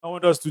I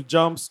want us to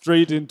jump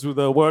straight into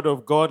the Word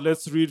of God.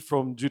 Let's read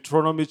from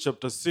Deuteronomy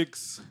chapter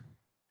 6,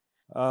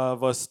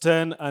 verse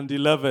 10 and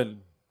 11.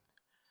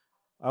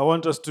 I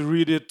want us to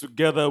read it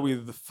together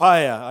with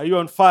fire. Are you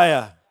on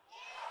fire?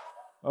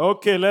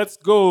 Okay, let's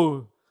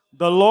go.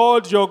 The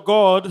Lord your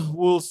God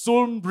will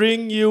soon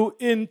bring you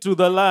into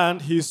the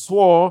land he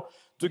swore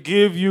to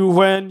give you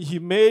when he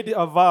made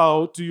a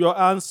vow to your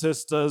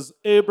ancestors,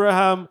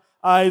 Abraham,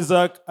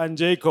 Isaac, and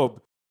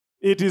Jacob.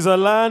 It is a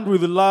land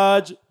with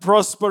large,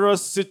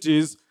 prosperous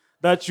cities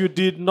that you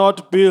did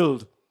not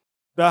build.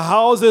 The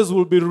houses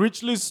will be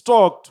richly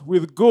stocked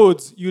with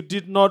goods you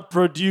did not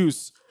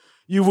produce.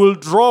 You will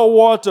draw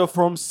water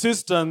from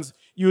cisterns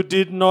you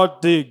did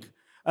not dig,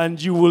 and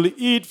you will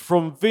eat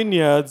from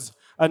vineyards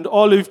and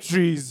olive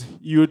trees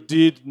you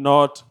did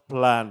not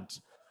plant.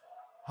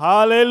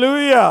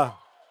 Hallelujah!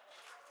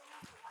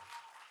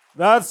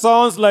 That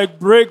sounds like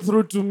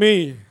breakthrough to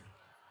me.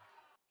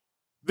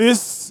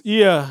 This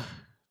year,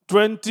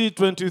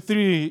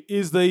 2023,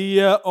 is the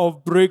year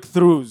of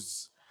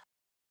breakthroughs.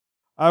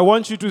 I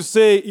want you to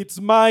say, it's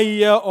my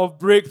year of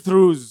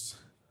breakthroughs.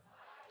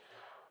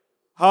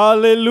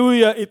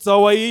 Hallelujah. It's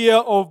our year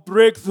of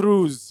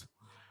breakthroughs.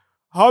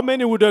 How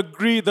many would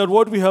agree that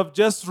what we have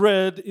just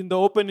read in the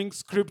opening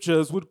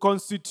scriptures would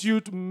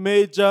constitute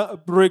major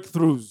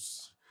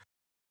breakthroughs?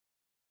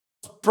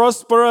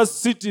 Prosperous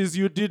cities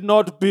you did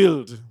not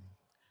build.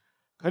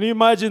 Can you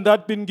imagine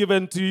that being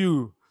given to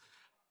you?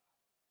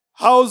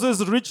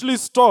 Houses richly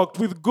stocked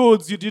with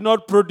goods you did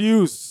not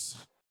produce.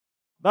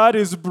 That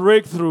is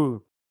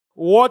breakthrough.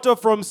 Water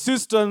from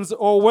cisterns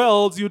or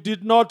wells you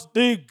did not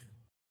dig.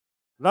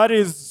 That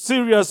is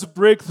serious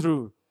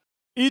breakthrough.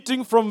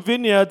 Eating from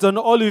vineyards and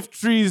olive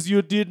trees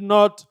you did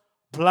not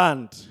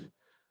plant.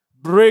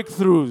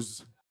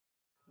 Breakthroughs.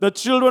 The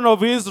children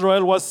of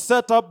Israel was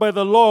set up by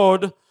the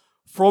Lord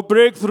for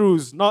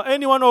breakthroughs. Now,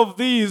 any one of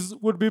these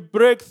would be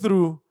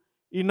breakthrough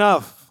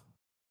enough.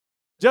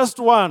 Just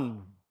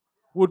one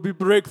would be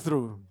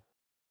breakthrough.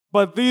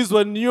 But these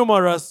were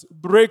numerous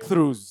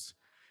breakthroughs.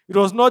 It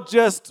was not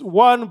just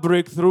one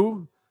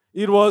breakthrough,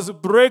 it was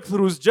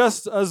breakthroughs,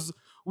 just as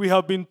we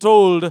have been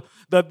told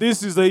that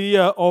this is a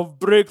year of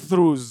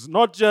breakthroughs.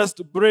 Not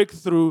just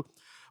breakthrough,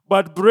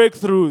 but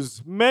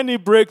breakthroughs, many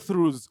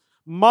breakthroughs,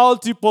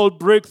 multiple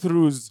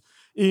breakthroughs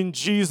in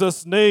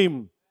Jesus'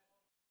 name.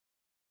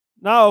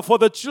 Now, for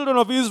the children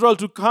of Israel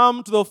to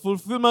come to the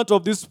fulfillment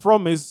of this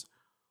promise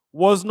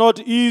was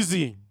not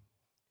easy.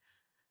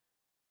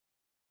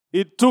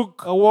 It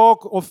took a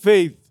walk of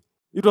faith.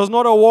 It was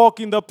not a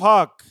walk in the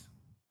park.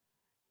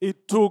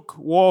 It took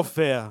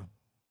warfare.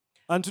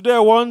 And today I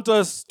want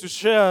us to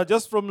share,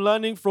 just from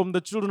learning from the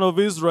children of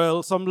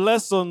Israel, some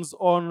lessons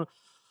on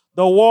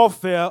the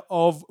warfare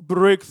of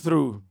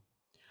breakthrough.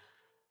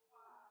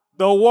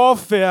 The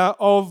warfare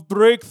of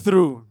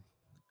breakthrough.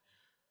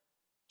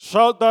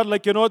 Shout that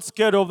like you're not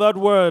scared of that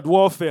word,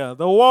 warfare.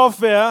 The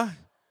warfare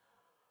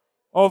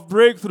of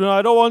breakthrough.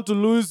 I don't want to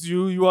lose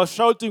you. You are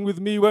shouting with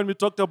me when we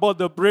talked about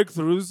the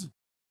breakthroughs.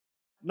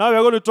 Now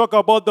we're going to talk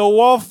about the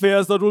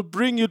warfares that will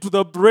bring you to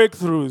the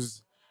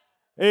breakthroughs.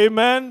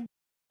 Amen.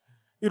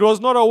 It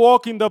was not a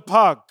walk in the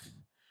park.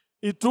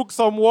 It took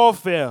some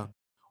warfare.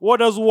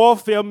 What does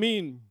warfare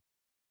mean?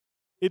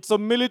 It's a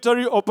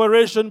military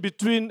operation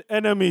between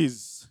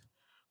enemies,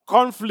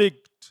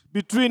 conflict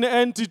between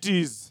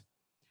entities,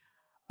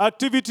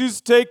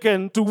 activities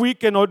taken to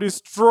weaken or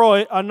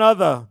destroy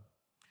another.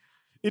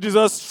 It is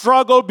a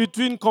struggle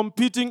between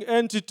competing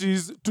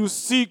entities to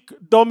seek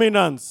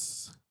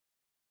dominance.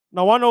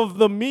 Now, one of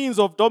the means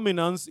of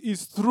dominance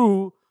is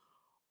through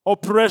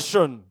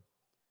oppression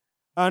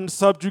and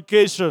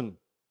subjugation.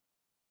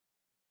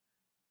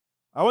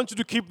 I want you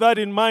to keep that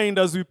in mind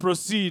as we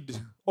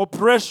proceed.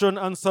 Oppression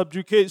and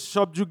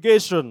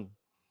subjugation.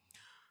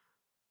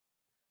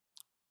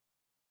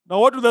 Now,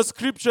 what do the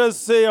scriptures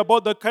say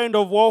about the kind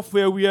of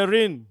warfare we are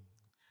in?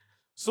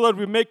 So that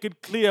we make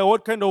it clear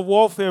what kind of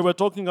warfare we're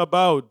talking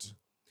about.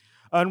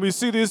 And we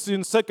see this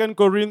in 2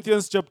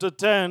 Corinthians chapter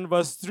 10,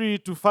 verse 3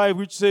 to 5,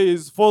 which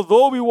says, "For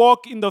though we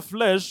walk in the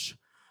flesh,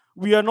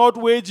 we are not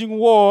waging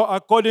war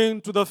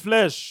according to the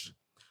flesh."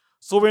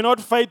 So we're not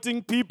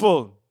fighting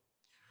people.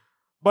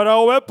 But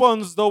our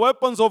weapons, the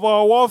weapons of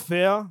our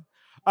warfare,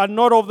 are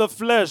not of the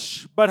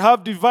flesh, but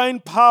have divine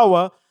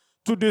power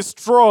to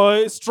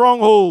destroy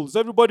strongholds.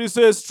 Everybody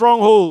says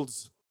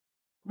strongholds.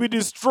 We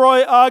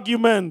destroy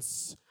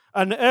arguments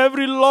and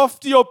every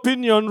lofty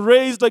opinion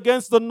raised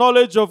against the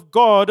knowledge of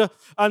God,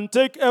 and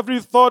take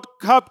every thought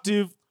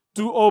captive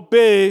to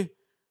obey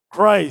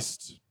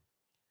Christ.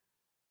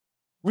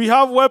 We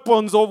have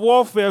weapons of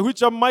warfare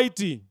which are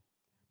mighty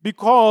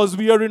because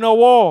we are in a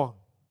war.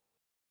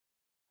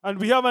 And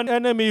we have an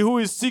enemy who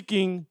is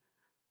seeking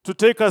to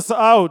take us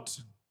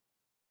out.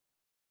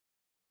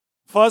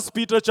 1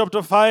 Peter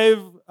chapter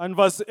 5 and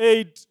verse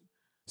 8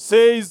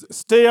 says,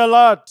 "Stay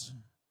alert,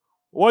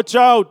 watch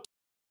out,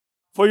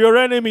 for your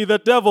enemy, the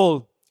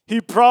devil,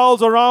 he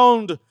prowls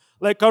around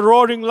like a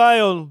roaring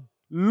lion,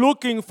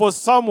 looking for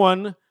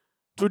someone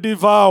to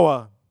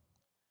devour."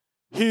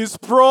 He is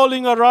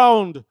prowling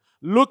around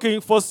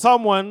looking for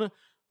someone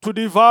to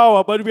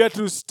devour, but we are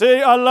to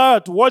stay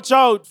alert. Watch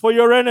out for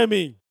your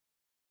enemy.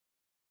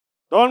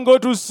 Don't go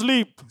to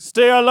sleep.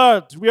 Stay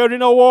alert. We are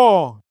in a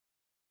war.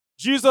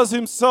 Jesus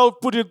himself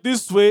put it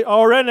this way: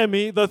 our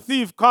enemy, the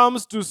thief,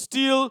 comes to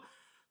steal,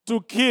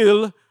 to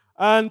kill,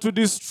 and to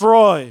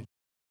destroy.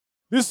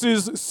 This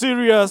is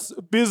serious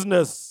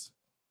business.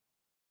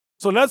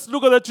 So let's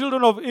look at the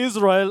children of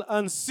Israel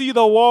and see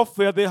the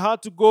warfare they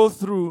had to go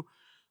through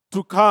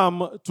to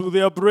come to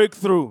their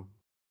breakthrough.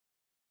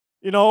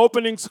 In our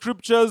opening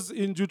scriptures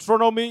in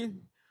Deuteronomy,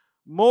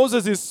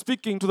 Moses is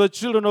speaking to the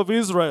children of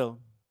Israel,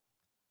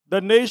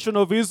 the nation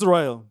of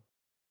Israel.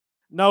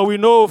 Now we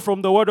know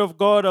from the word of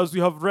God, as we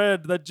have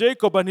read, that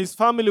Jacob and his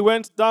family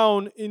went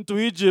down into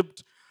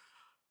Egypt,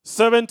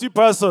 70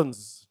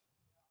 persons,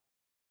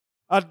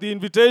 at the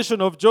invitation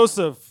of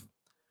Joseph,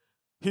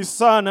 his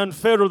son, and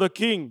Pharaoh the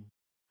king.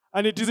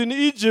 And it is in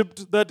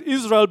Egypt that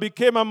Israel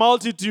became a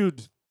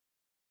multitude.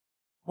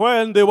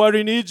 When they were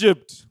in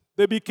Egypt,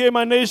 they became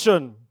a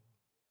nation.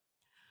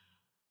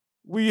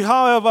 We,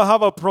 however,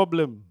 have a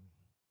problem.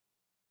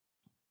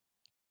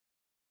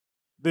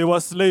 They were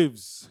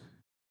slaves.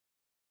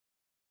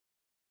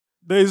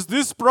 There is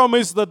this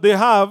promise that they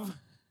have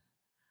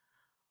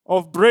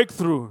of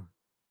breakthrough,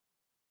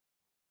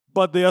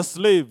 but they are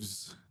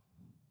slaves.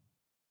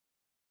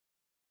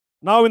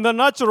 Now, in the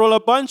natural, a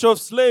bunch of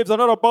slaves are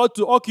not about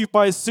to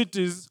occupy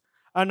cities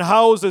and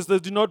houses they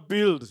did not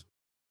build,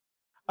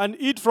 and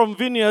eat from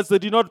vineyards they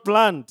did not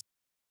plant.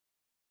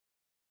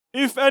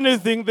 If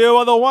anything, they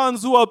were the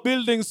ones who are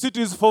building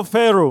cities for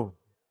Pharaoh.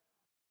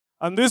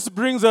 And this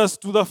brings us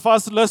to the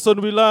first lesson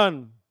we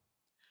learn.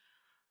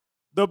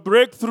 The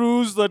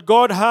breakthroughs that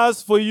God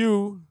has for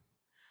you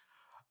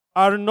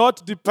are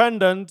not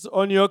dependent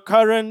on your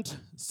current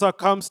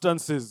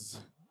circumstances.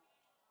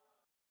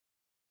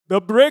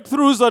 The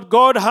breakthroughs that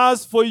God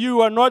has for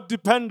you are not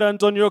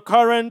dependent on your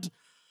current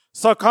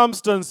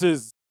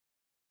circumstances.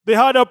 They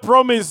had a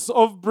promise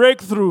of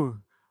breakthrough,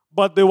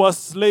 but they were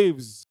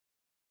slaves.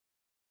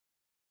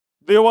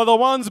 They were the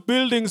ones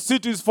building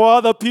cities for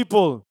other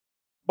people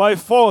by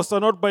force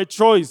and not by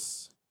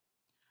choice.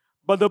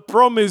 But the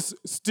promise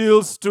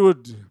still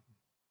stood.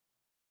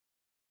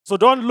 So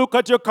don't look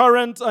at your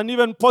current and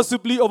even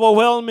possibly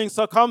overwhelming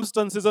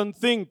circumstances and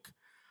think,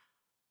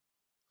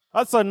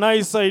 that's a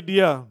nice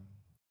idea,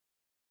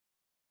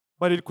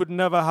 but it could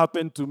never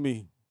happen to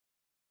me.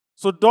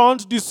 So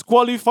don't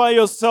disqualify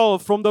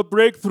yourself from the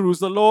breakthroughs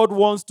the Lord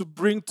wants to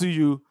bring to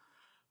you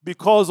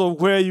because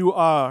of where you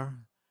are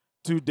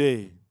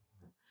today.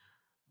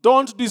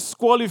 Don't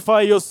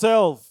disqualify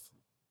yourself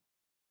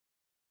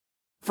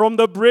from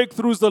the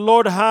breakthroughs the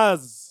Lord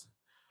has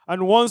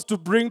and wants to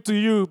bring to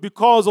you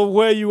because of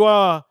where you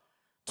are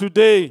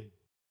today.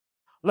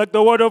 Like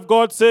the Word of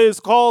God says,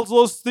 call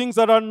those things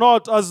that are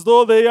not as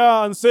though they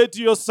are, and say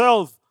to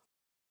yourself,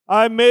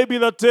 I may be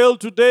the tail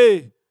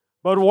today,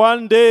 but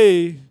one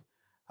day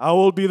I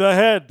will be the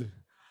head.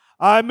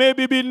 I may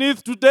be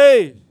beneath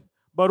today,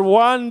 but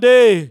one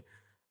day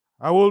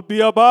I will be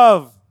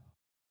above.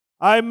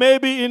 I may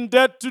be in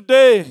debt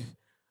today,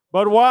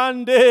 but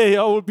one day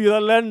I will be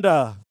the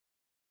lender.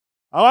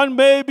 I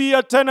may be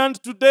a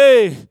tenant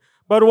today,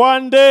 but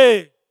one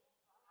day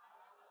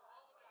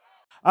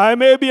I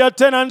may be a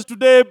tenant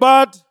today,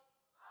 but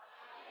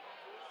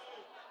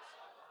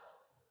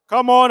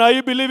come on, are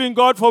you believing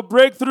God for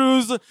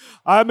breakthroughs?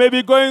 I may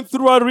be going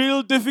through a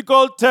real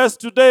difficult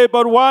test today,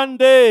 but one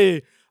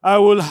day I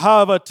will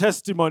have a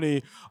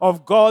testimony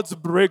of God's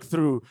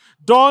breakthrough.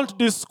 Don't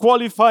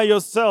disqualify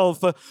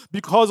yourself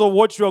because of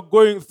what you are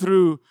going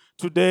through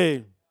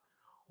today.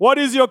 What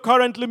is your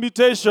current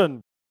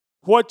limitation?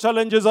 What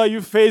challenges are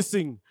you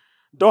facing?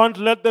 Don't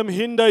let them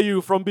hinder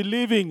you from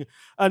believing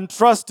and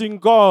trusting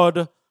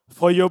God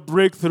for your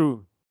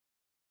breakthrough.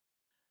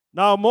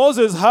 Now,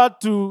 Moses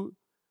had to,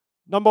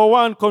 number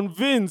one,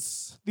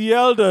 convince the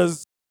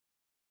elders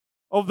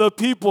of the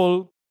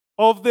people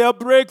of their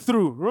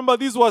breakthrough. Remember,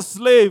 these were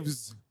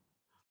slaves.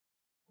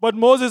 But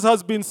Moses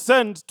has been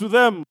sent to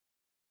them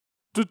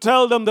to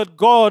tell them that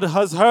God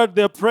has heard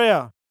their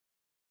prayer.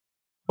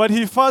 But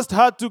he first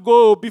had to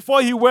go,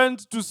 before he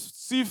went to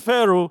see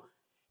Pharaoh,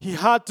 he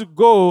had to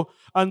go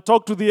and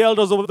talk to the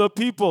elders of the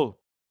people.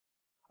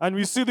 And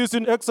we see this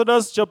in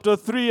Exodus chapter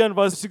 3 and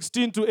verse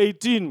 16 to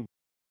 18.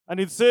 And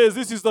it says,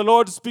 this is the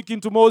Lord speaking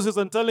to Moses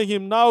and telling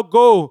him, now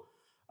go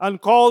and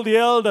call the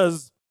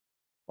elders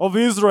of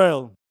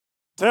Israel.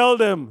 Tell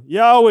them,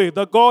 Yahweh,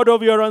 the God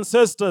of your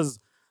ancestors,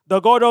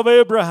 the God of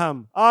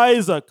Abraham,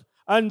 Isaac,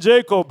 and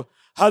Jacob,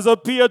 has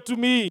appeared to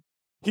me.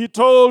 He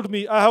told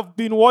me, I have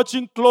been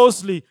watching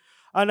closely,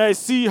 and I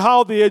see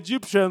how the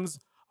Egyptians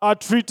are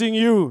treating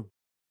you.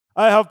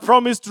 I have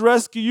promised to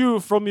rescue you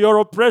from your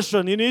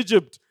oppression in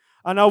Egypt,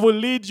 and I will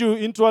lead you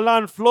into a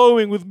land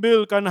flowing with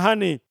milk and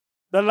honey,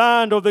 the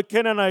land of the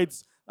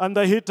Canaanites and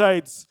the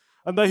Hittites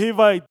and the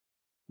Hivites,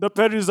 the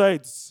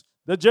Perizzites,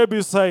 the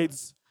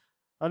Jebusites,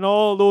 and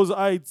all those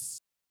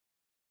ites.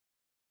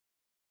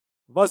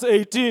 Verse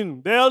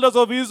 18, the elders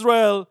of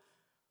Israel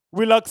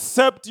will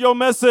accept your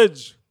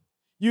message.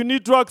 You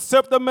need to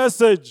accept the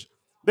message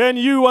Then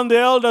you and the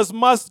elders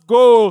must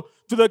go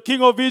to the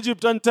king of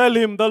Egypt and tell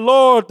him, the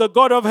Lord, the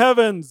God of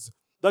heavens,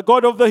 the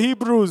God of the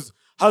Hebrews,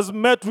 has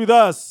met with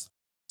us.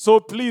 So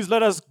please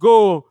let us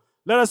go.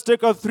 Let us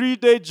take a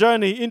 3-day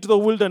journey into the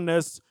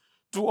wilderness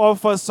to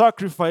offer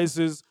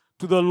sacrifices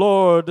to the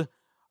Lord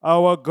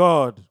our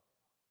God.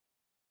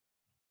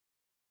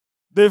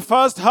 They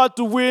first had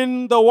to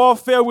win the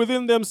warfare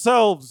within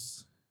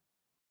themselves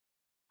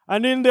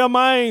and in their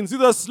minds.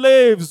 These are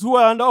slaves who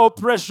are under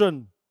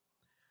oppression.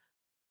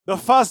 The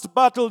first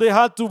battle they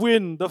had to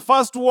win, the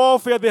first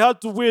warfare they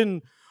had to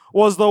win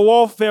was the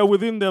warfare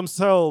within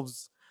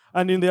themselves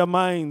and in their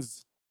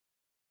minds.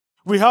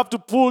 We have to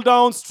pull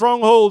down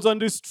strongholds and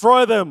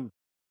destroy them.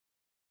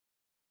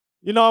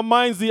 In our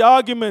minds, the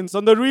arguments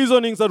and the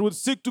reasonings that would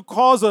seek to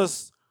cause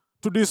us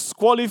to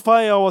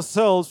disqualify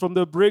ourselves from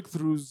the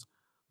breakthroughs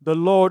the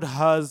Lord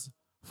has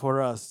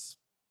for us.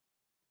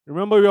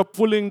 Remember, we are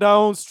pulling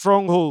down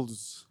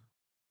strongholds.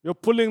 You're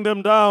pulling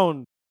them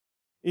down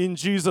in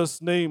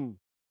Jesus' name.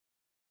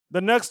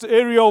 The next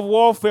area of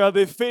warfare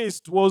they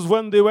faced was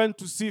when they went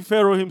to see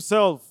Pharaoh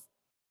himself.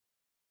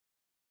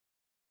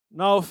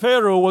 Now,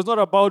 Pharaoh was not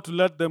about to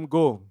let them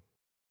go.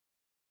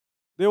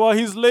 They were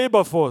his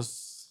labor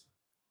force.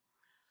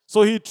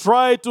 So he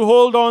tried to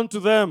hold on to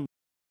them.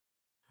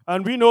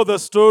 And we know the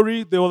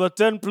story. There were the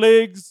 10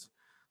 plagues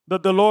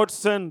that the Lord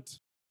sent.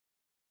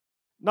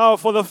 Now,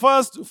 for the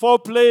first 4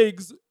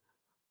 plagues,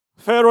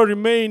 Pharaoh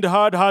remained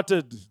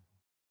hard-hearted,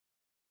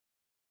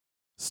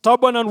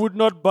 stubborn and would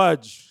not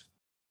budge.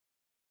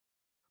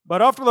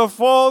 But after the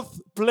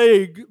 4th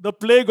plague, the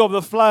plague of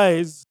the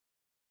flies,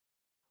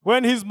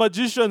 when his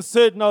magician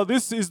said, now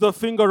this is the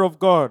finger of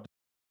God,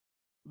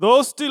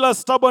 though still as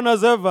stubborn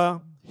as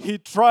ever, he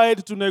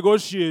tried to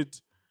negotiate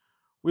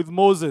with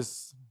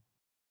Moses.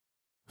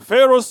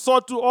 Pharaoh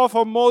sought to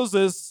offer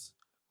Moses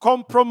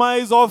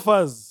compromise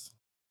offers.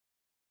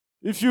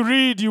 If you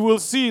read, you will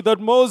see that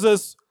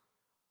Moses,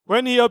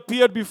 when he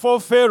appeared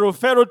before Pharaoh,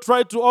 Pharaoh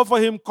tried to offer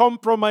him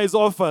compromise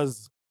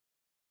offers.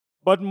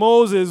 But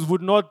Moses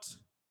would not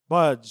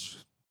budge.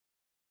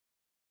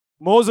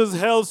 Moses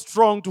held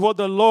strong to what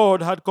the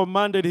Lord had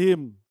commanded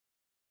him.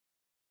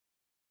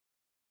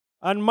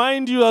 And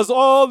mind you, as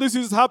all this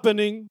is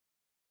happening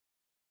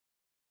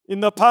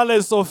in the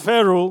palace of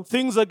Pharaoh,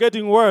 things are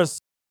getting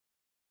worse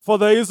for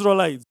the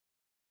Israelites.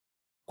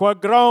 Kwa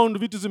ground,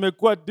 vitu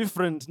zimekuwa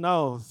different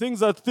now.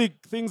 Things are thick,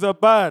 things are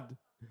bad.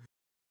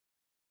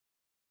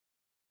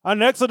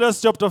 And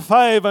Exodus chapter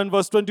 5 and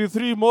verse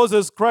 23,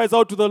 Moses cries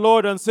out to the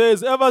Lord and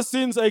says, ever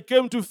since I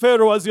came to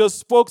Pharaoh as your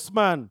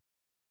spokesman,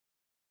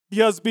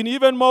 he has been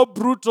even more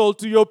brutal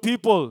to your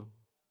people,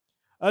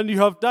 and you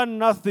have done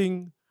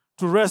nothing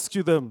to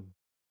rescue them.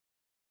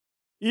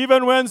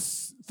 Even when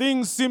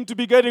things seem to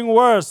be getting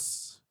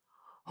worse,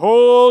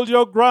 hold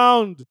your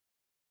ground.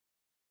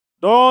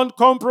 Don't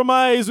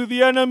compromise with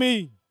the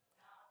enemy.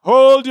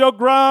 Hold your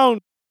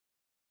ground.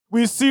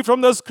 We see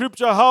from the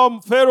scripture how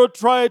Pharaoh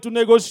tried to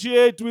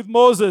negotiate with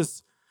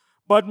Moses,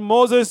 but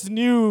Moses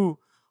knew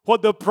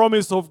what the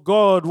promise of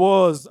God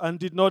was and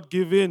did not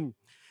give in.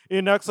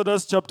 In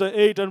Exodus chapter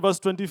 8 and verse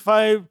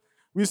 25,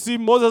 we see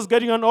Moses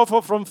getting an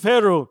offer from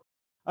Pharaoh,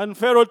 and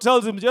Pharaoh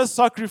tells him, just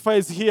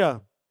sacrifice here.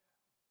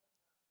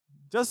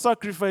 Just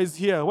sacrifice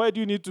here. Why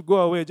do you need to go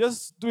away?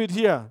 Just do it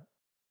here.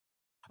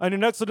 And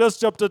in Exodus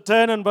chapter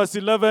 10 and verse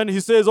 11, he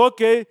says,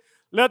 okay,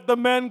 let the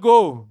men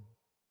go.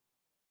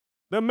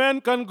 The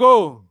men can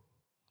go.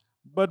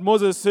 But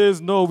Moses says,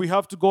 no, we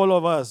have to go, all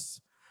of us.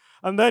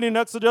 And then in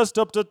Exodus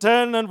chapter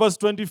 10 and verse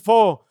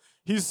 24,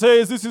 he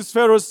says, this is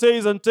Pharaoh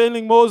says and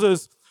telling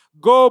Moses,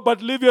 go,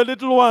 but leave your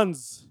little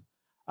ones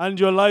and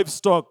your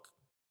livestock.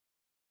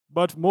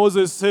 But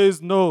Moses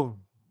says, no.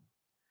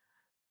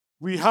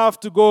 We have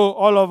to go,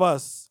 all of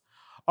us.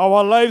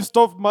 Our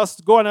livestock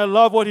must go. And I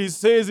love what he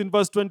says in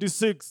verse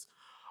 26.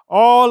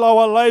 All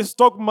our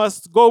livestock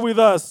must go with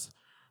us.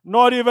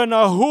 Not even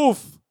a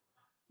hoof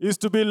is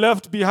to be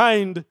left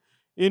behind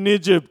in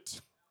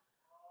Egypt.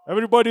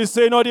 Everybody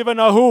say, not even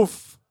a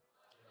hoof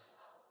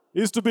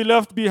is to be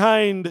left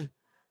behind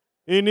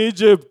in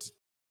Egypt.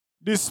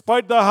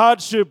 Despite the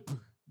hardship,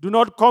 do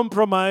not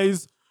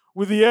compromise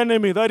with the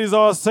enemy. That is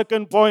our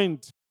second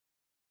point.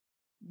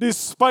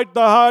 Despite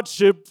the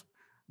hardship,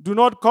 do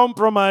not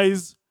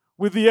compromise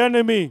with the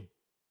enemy.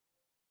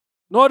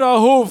 Not a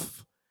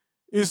hoof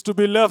is to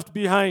be left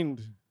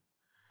behind.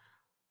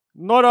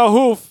 Not a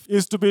hoof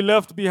is to be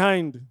left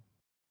behind.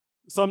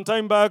 Some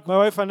time back, my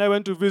wife and I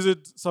went to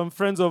visit some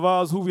friends of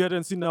ours who we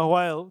hadn't seen in a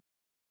while.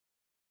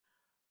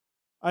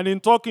 And in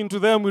talking to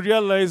them, we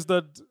realized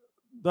that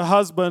the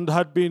husband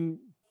had been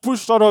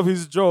pushed out of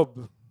his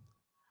job,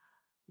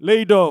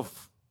 laid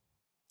off,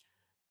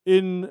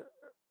 in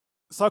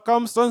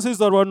circumstances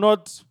that were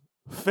not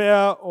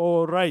fair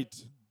or right.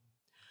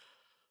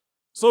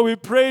 So we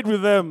prayed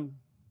with them,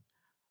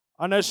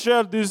 and I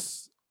shared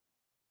these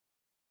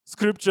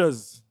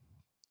scriptures.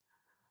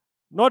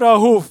 Not a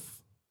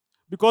hoof,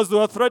 because they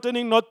were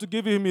threatening not to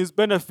give him his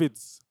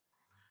benefits.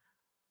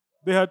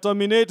 They had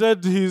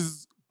terminated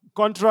his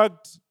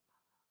contract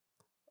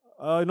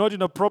not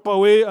in a proper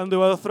way, and they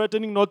were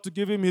threatening not to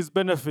give him his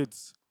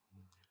benefits.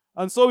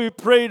 And so we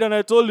prayed, and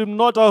I told him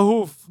not a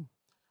hoof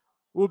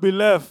will be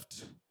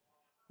left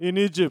in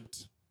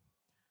Egypt.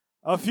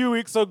 A few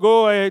weeks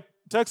ago, I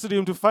texted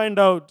him to find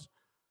out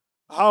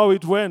how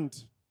it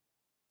went.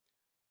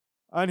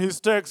 And his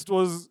text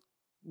was,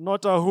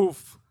 not a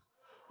hoof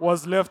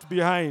was left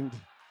behind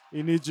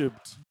in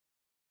Egypt.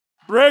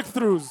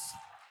 Breakthroughs.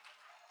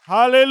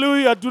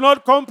 Hallelujah. Do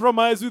not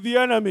compromise with the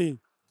enemy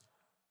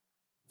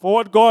for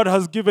what God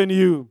has given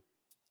you.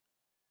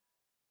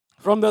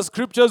 From the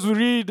scriptures we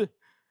read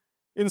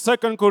in 2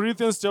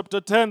 Corinthians chapter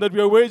 10 that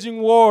we are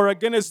waging war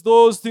against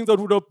those things that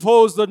would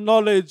oppose the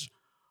knowledge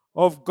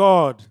of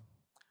God.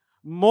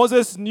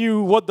 Moses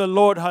knew what the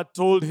Lord had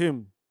told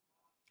him,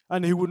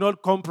 and he would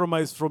not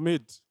compromise from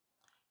it.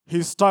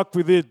 He stuck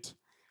with it.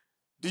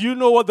 Do you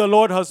know what the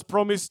Lord has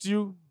promised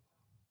you?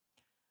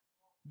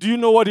 Do you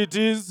know what it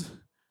is?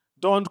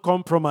 Don't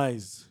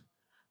compromise.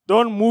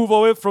 Don't move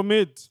away from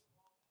it.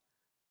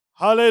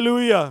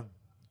 Hallelujah.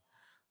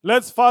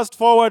 Let's fast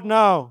forward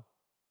now.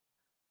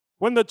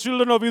 When the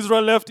children of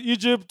Israel left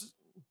Egypt,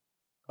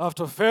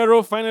 after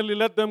Pharaoh finally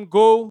let them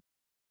go,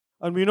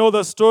 and we know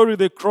the story,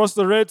 they crossed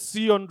the Red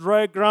Sea on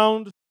dry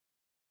ground.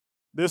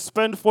 They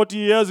spent 40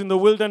 years in the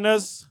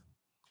wilderness,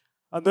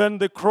 and then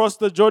they crossed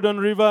the Jordan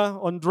River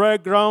on dry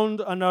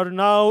ground and are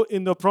now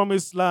in the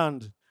promised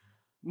land.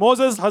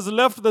 Moses has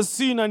left the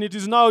scene, and it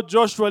is now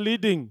Joshua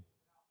leading.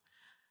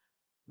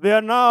 They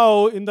are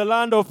now in the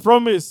land of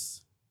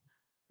promise.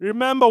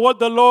 Remember what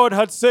the Lord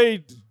had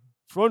said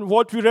from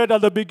what we read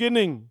at the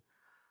beginning.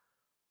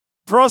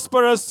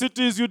 Prosperous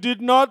cities you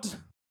did not,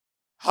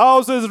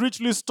 houses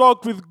richly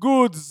stocked with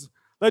goods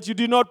that you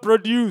did not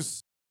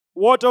produce,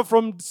 water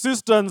from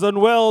cisterns and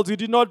wells you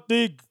did not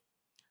dig,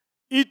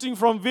 eating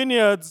from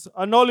vineyards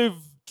and olive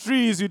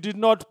trees you did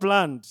not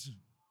plant.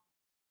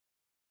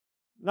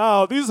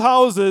 Now, these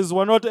houses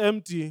were not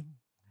empty,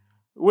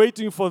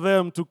 waiting for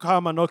them to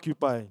come and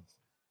occupy.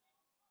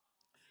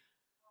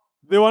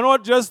 They were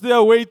not just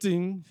there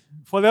waiting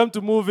for them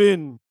to move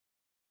in.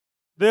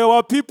 There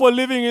were people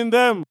living in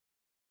them.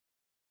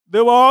 They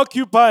were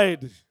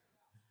occupied.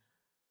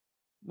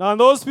 Now,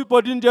 those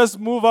people didn't just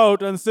move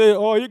out and say,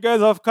 oh, you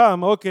guys have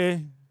come,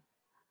 okay.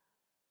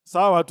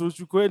 Sawa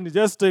tuchukweni,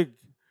 just take.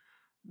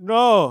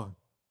 No.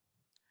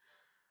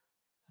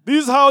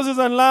 These houses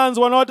and lands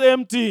were not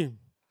empty.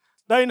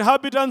 The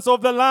inhabitants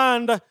of the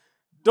land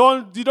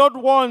did not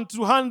want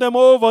to hand them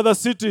over the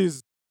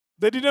cities.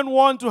 They didn't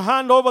want to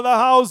hand over the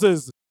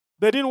houses.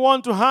 They didn't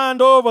want to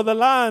hand over the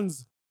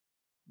lands.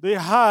 They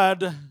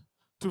had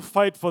to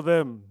fight for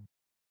them.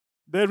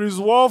 There is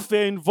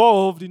warfare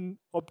involved in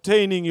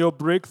obtaining your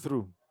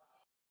breakthrough.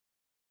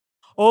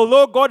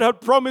 Although God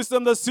had promised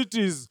them the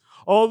cities,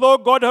 although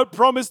God had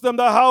promised them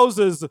the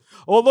houses,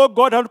 although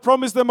God had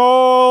promised them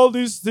all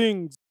these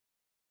things,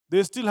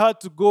 they still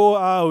had to go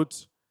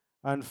out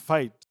and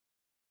fight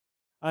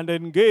and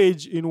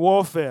engage in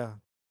warfare,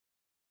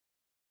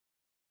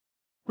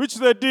 which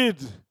they did,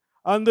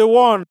 and they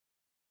won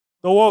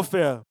the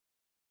warfare.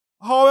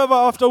 However,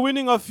 after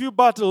winning a few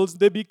battles,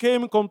 they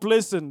became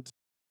complacent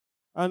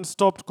and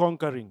stopped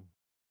conquering.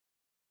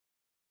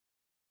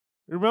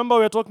 Remember,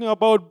 we're talking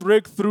about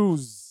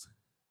breakthroughs,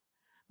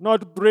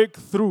 not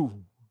breakthrough.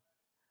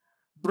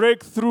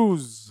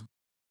 Breakthroughs.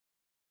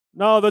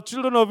 Now, the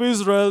children of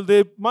Israel,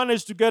 they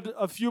managed to get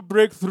a few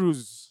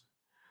breakthroughs,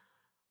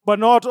 but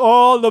not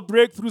all the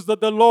breakthroughs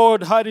that the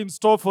Lord had in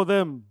store for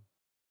them.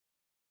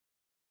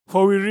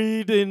 For we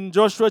read in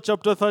Joshua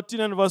chapter 13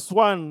 and verse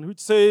 1, which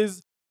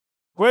says,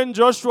 when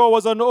Joshua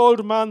was an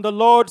old man, the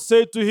Lord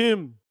said to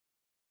him,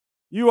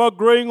 you are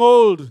growing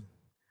old,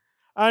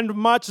 and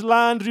much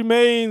land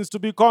remains to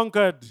be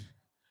conquered.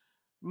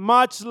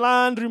 Much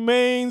land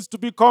remains to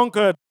be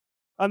conquered.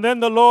 And then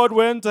the Lord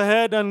went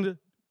ahead and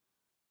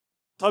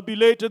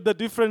tabulated the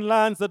different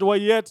lands that were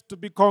yet to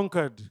be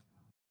conquered.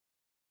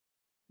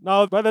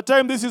 Now, by the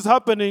time this is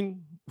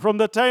happening, from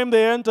the time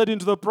they entered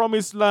into the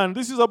promised land,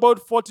 this is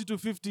about 40 to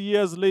 50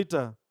 years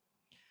later.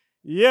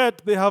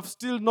 Yet they have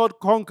still not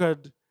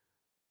conquered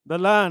the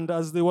land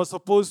as they were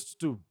supposed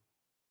to.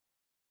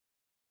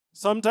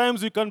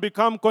 Sometimes we can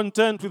become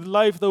content with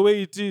life the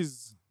way it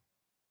is.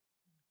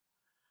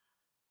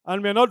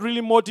 And we're not really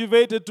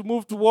motivated to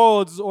move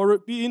towards or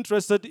be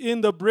interested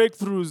in the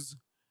breakthroughs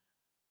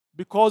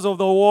because of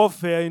the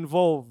warfare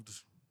involved.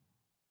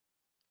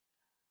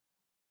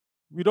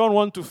 We don't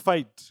want to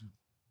fight,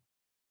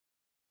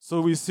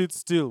 so we sit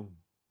still.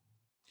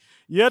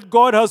 Yet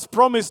God has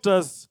promised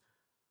us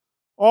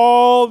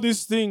all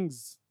these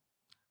things.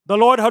 The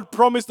Lord had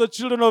promised the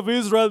children of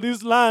Israel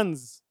these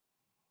lands.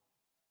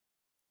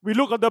 We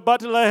look at the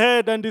battle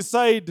ahead and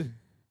decide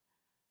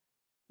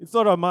it's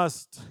not a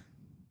must.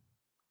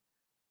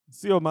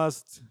 It's your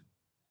must.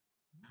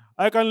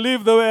 I can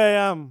live the way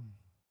I am.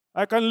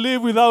 I can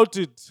live without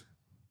it.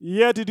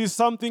 Yet it is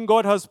something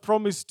God has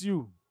promised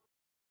you.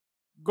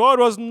 God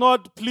was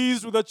not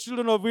pleased with the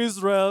children of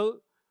Israel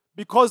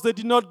because they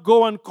did not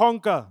go and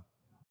conquer.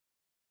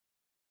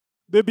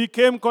 They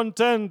became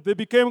content. They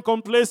became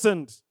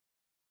complacent.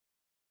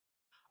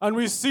 And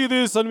we see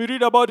this and we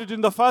read about it in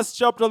the first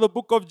chapter of the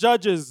book of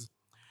Judges.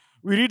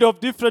 We read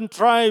of different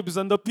tribes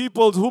and the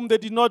peoples whom they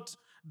did not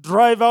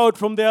drive out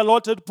from their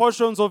allotted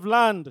portions of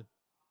land.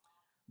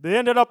 They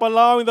ended up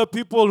allowing the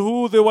people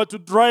who they were to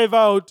drive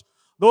out,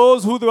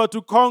 those who they were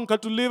to conquer,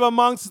 to live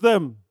amongst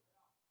them.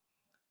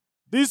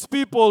 These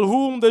people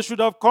whom they should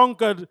have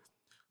conquered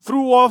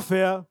through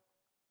warfare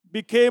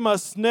became a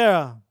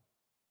snare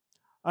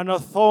and a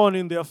thorn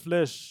in their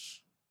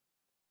flesh.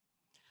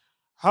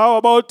 How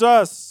about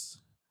us?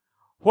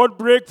 What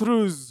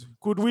breakthroughs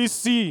could we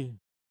see,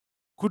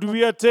 could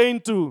we attain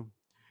to,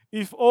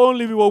 if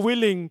only we were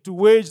willing to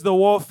wage the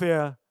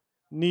warfare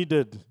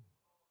needed?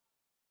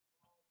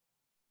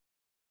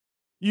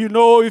 You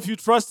know, if you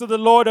trusted the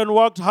Lord and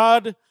worked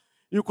hard,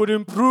 you could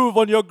improve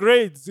on your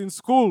grades in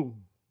school.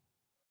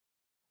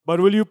 But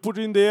will you put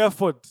in the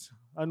effort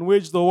and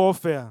wage the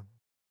warfare?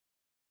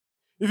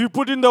 If you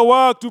put in the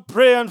work to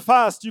pray and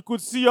fast, you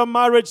could see your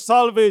marriage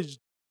salvaged.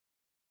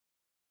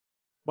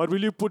 But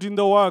will you put in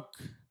the work?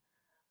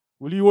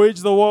 Will you wage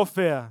the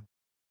warfare?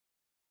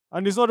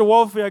 And it's not a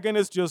warfare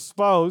against your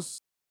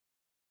spouse.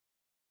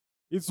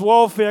 It's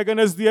warfare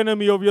against the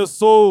enemy of your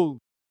soul.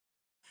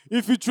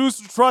 If you choose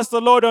to trust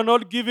the Lord and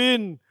not give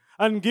in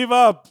and give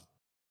up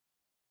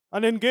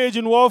and engage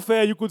in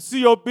warfare, you could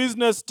see your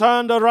business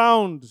turned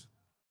around.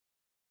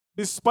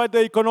 Despite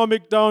the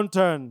economic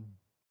downturn,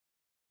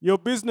 your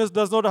business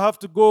does not have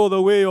to go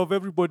the way of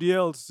everybody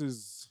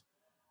else's.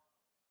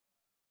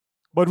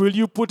 But will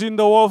you put in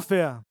the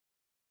warfare?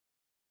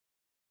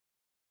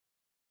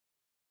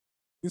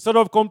 Instead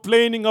of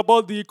complaining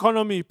about the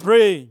economy,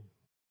 pray.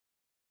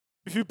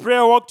 If you pray,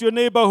 walk to your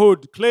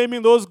neighborhood,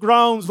 claiming those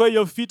grounds where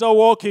your feet are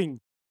walking,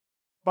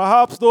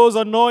 perhaps those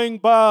annoying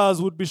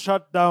bars would be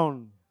shut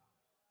down.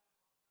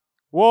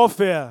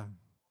 Warfare.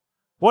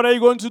 What are you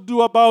going to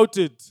do about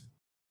it?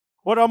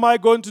 What am I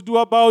going to do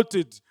about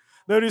it?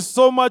 There is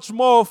so much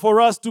more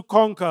for us to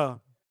conquer.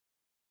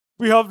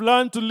 We have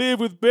learned to live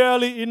with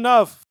barely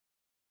enough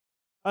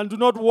and do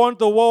not want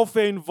the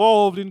warfare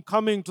involved in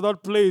coming to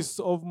that place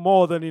of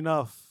more than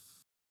enough.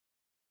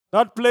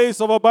 That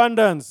place of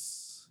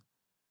abundance,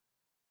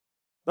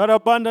 that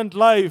abundant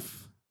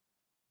life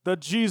that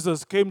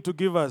Jesus came to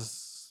give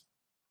us.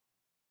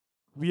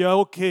 We are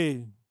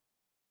okay.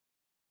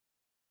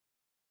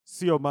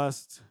 See or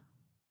must.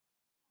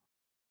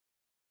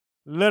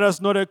 Let us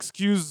not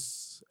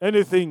excuse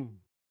anything.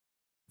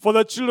 For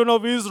the children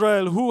of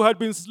Israel who had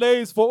been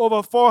slaves for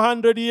over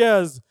 400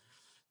 years,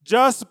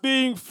 just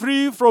being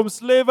free from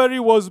slavery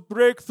was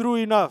breakthrough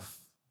enough.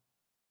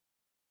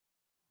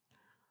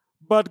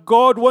 But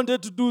God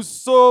wanted to do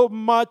so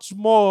much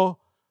more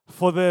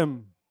for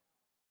them.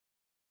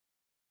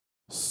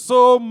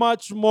 So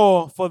much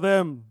more for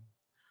them.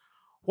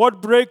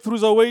 What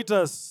breakthroughs await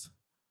us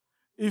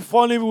if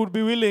only we would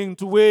be willing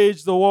to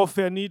wage the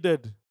warfare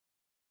needed?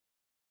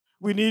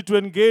 We need to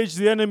engage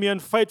the enemy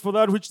and fight for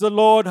that which the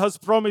Lord has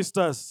promised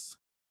us.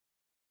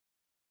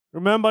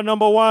 Remember,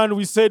 number one,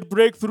 we said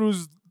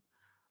breakthroughs.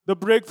 The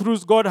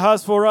breakthroughs God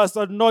has for us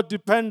are not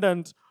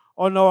dependent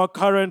on our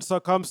current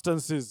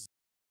circumstances.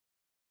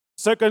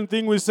 Second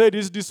thing we said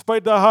is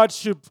despite the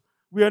hardship,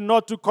 we are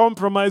not to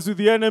compromise with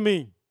the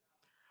enemy.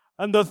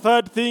 And the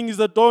third thing is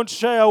that don't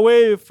shy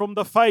away from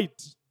the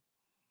fight.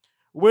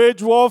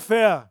 Wage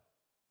warfare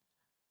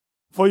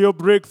for your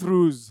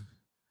breakthroughs.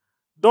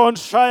 Don't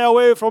shy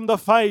away from the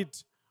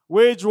fight.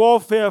 Wage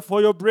warfare for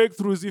your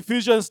breakthroughs.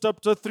 Ephesians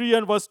chapter 3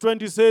 and verse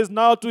 20 says,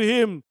 now to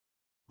him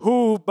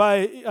who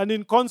by and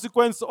in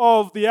consequence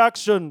of the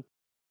action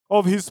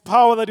of his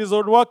power that is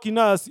at work in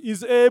us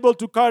is able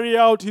to carry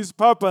out his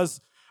purpose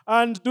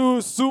and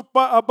do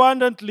super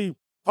abundantly,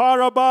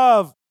 far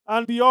above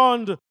and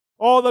beyond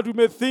all that we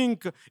may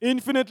think,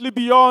 infinitely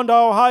beyond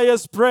our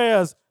highest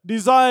prayers,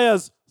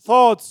 desires,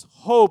 thoughts,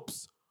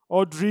 hopes,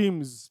 or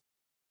dreams.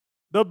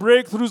 The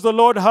breakthroughs the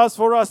Lord has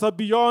for us are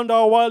beyond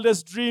our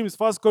wildest dreams.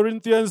 1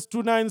 Corinthians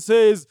 2:9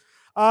 says,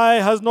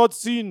 eye has not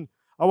seen,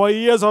 our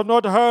ears have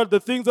not heard the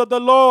things that the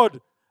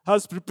Lord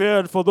has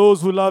prepared for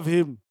those who love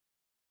him.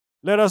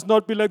 Let us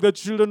not be like the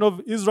children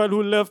of Israel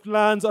who left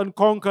lands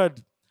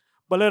unconquered,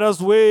 but let us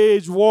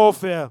wage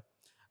warfare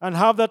and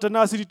have that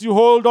tenacity to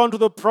hold on to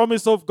the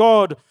promise of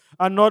God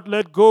and not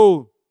let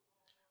go.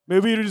 May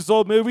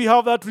we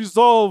have that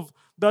resolve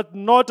that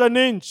not an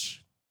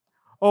inch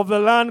of the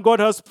land God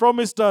has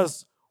promised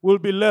us will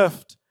be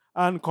left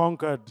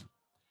unconquered.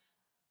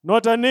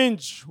 Not an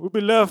inch will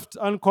be left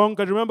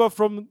unconquered. Remember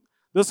from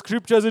the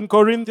scriptures in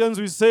Corinthians,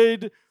 we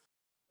said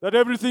that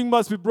everything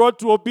must be brought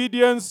to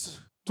obedience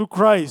to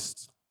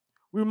Christ.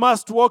 We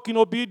must walk in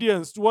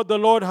obedience to what the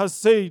Lord has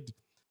said.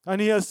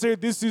 And he has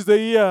said this is the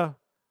year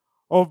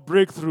of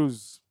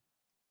breakthroughs.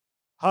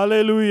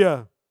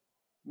 Hallelujah.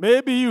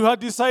 Maybe you had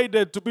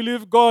decided to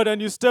believe God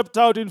and you stepped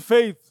out in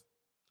faith,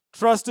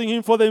 trusting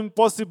him for the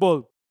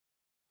impossible,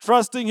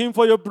 trusting him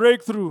for your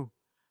breakthrough,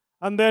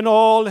 and then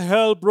all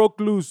hell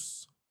broke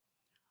loose.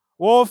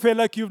 Warfare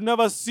like you've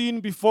never seen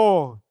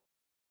before.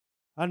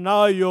 And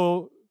now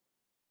you're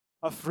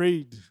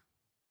afraid.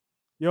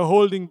 You're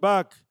holding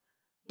back.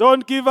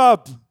 Don't give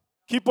up.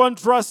 Keep on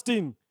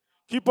trusting.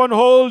 Keep on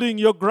holding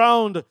your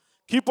ground.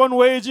 Keep on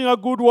waging a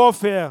good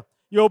warfare.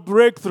 Your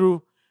breakthrough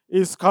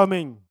is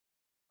coming.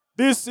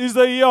 This is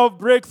the year of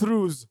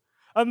breakthroughs,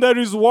 and there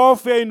is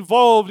warfare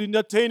involved in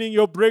attaining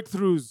your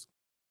breakthroughs.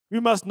 We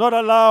must not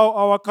allow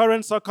our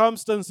current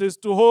circumstances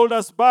to hold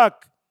us back.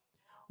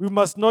 We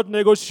must not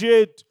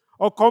negotiate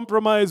or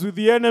compromise with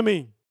the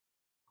enemy.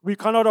 We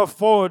cannot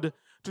afford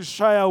to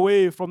shy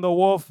away from the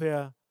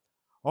warfare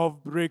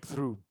of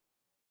breakthrough.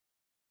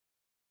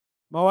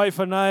 My wife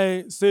and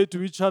I say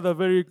to each other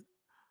very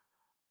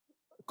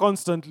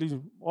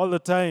constantly, all the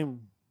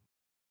time,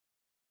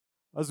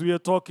 as we are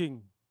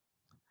talking,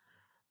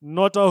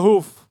 not a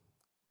hoof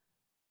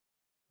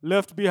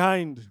left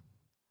behind,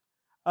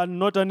 and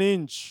not an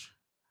inch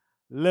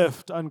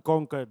left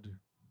unconquered.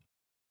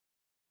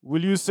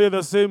 Will you say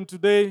the same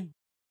today?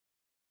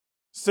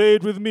 Say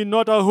it with me,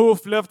 not a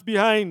hoof left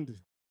behind,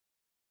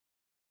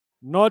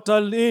 not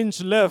an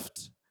inch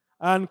left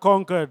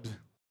unconquered.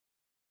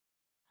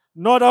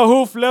 Not a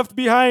hoof left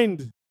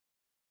behind,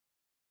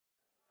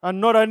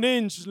 and not an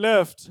inch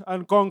left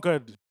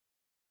unconquered.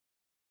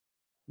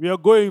 We are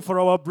going for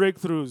our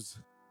breakthroughs.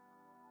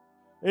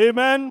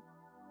 Amen.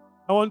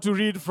 I want to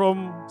read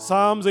from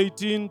Psalms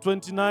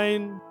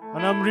 18:29,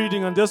 and I'm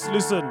reading, and just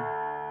listen.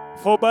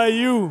 For by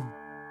you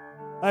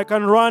I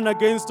can run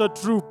against a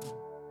troop,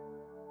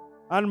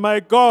 and my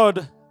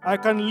God, I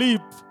can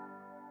leap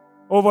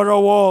over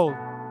a wall.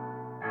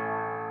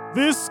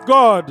 This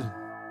God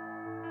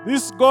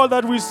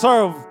that we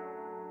serve,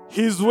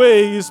 His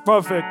way is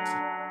perfect.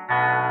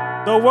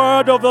 The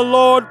word of the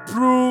Lord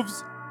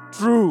proves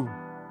true.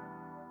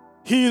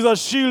 He is a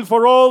shield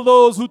for all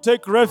those who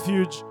take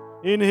refuge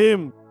in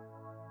Him.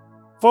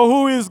 For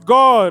who is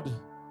God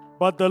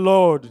but the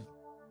Lord?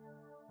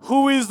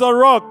 Who is the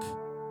rock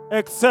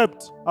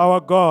except our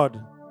God?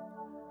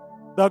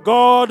 The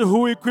God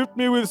who equipped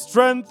me with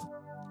strength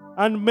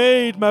and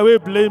made my way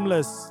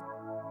blameless.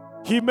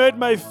 He made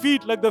my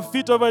feet like the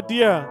feet of a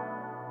deer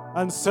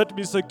and set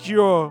me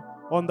secure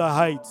on the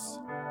heights.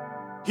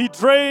 He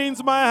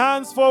trains my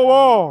hands for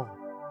war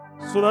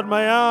so that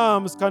my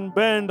arms can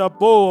bend a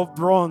bow of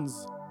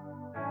bronze.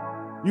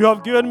 You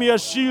have given me a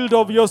shield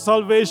of your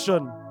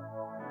salvation.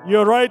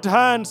 Your right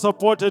hand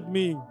supported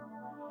me.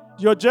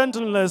 Your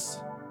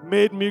gentleness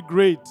made me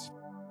great.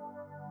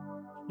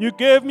 You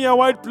gave me a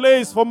wide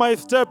place for my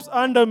steps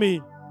under me,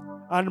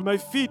 and my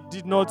feet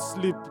did not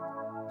slip.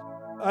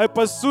 I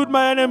pursued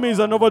my enemies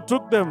and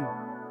overtook them,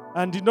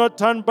 and did not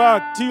turn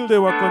back till they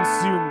were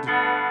consumed.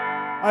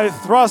 I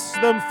thrust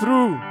them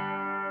through,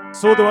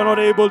 so they were not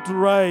able to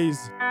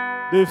rise.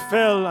 They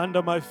fell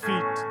under my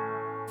feet.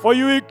 For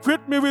you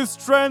equipped me with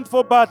strength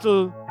for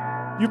battle.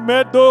 You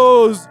made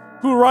those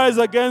who rise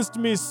against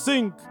me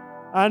sink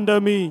under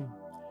me.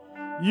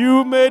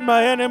 You made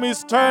my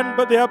enemies turn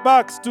but their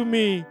backs to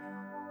me,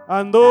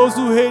 and those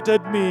who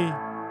hated me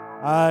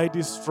I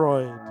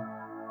destroyed.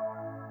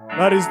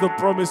 That is the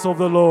promise of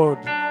the Lord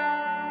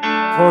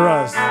for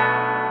us.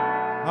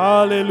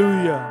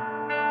 Hallelujah.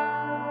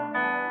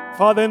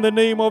 Father, in the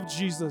name of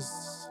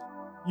Jesus,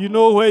 you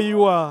know where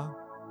you are.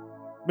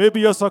 Maybe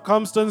your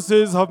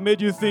circumstances have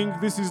made you think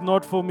this is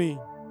not for me.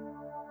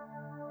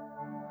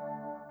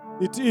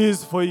 It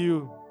is for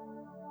you.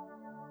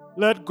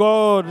 Let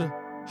God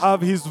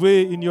have His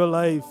way in your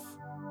life.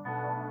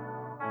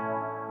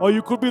 Or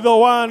you could be the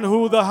one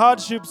who the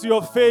hardships you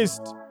have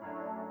faced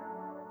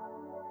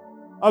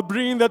are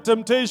bringing the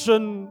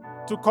temptation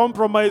to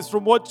compromise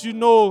from what you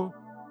know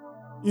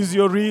is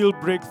your real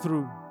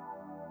breakthrough.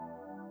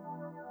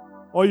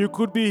 Or you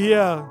could be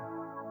here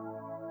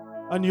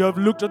and you have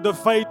looked at the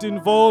fight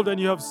involved and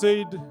you have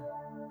said,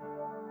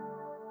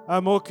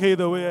 I'm okay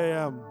the way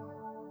I am.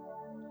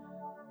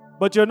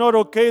 But you're not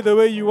okay the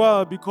way you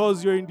are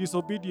because you're in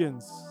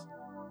disobedience.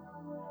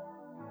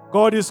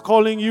 God is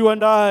calling you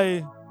and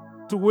I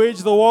to wage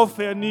the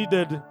warfare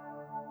needed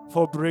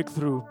for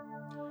breakthrough.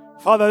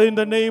 Father, in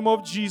the name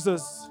of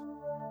Jesus,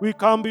 we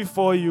come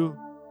before you.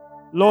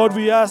 Lord,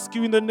 we ask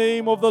you in the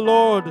name of the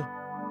Lord.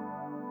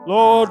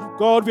 Lord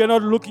God, we are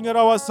not looking at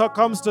our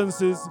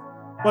circumstances,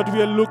 but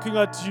we are looking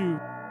at you.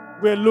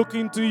 We are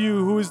looking to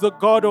you, who is the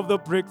God of the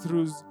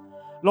breakthroughs.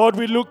 Lord,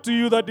 we look to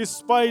you that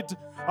despite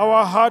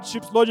our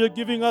hardships, Lord, you're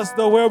giving us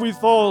the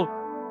wherewithal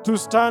to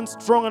stand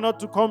strong and not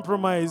to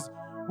compromise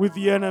with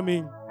the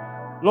enemy.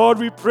 Lord,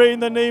 we pray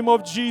in the name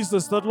of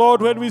Jesus that, Lord,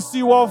 when we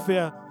see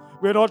warfare,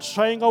 we're not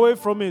shying away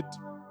from it,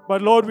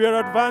 but, Lord, we are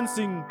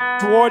advancing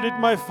toward it,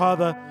 my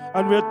Father,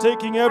 and we are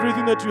taking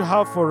everything that you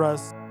have for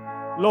us.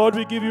 Lord,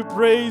 we give you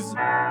praise,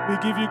 we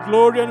give you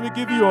glory, and we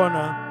give you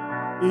honor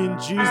in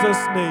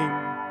Jesus' name.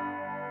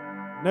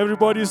 And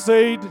everybody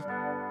said,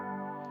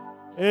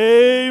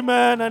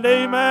 amen and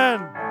amen.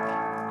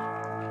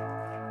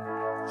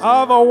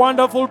 Have a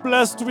wonderful,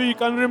 blessed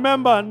week. And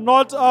remember,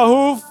 not a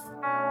hoof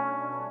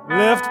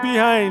left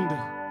behind,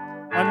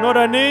 and not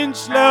an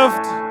inch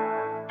left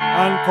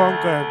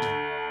unconquered.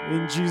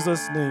 In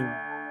Jesus' name.